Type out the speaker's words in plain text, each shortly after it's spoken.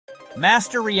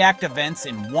Master React events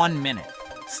in 1 minute.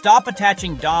 Stop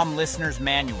attaching DOM listeners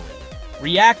manually.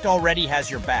 React already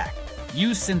has your back.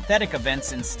 Use synthetic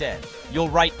events instead. You'll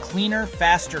write cleaner,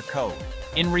 faster code.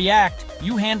 In React,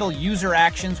 you handle user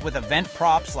actions with event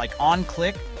props like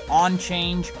onClick,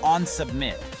 onChange,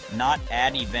 onSubmit, not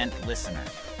add event listener.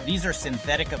 These are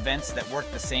synthetic events that work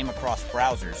the same across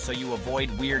browsers, so you avoid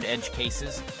weird edge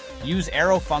cases. Use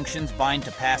arrow functions bind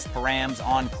to pass params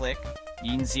onClick,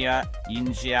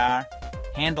 injar,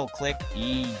 handle click,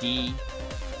 ed.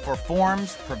 For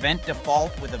forms, prevent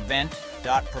default with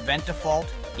event.preventDefault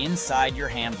inside your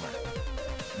handler.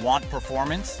 Want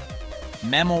performance?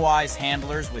 Memoize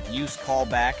handlers with use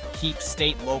callback, keep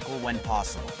state local when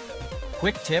possible.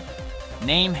 Quick tip,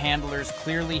 name handlers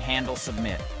clearly handle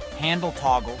submit. Handle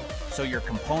toggle so your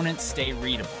components stay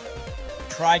readable.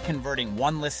 Try converting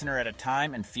one listener at a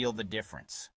time and feel the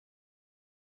difference.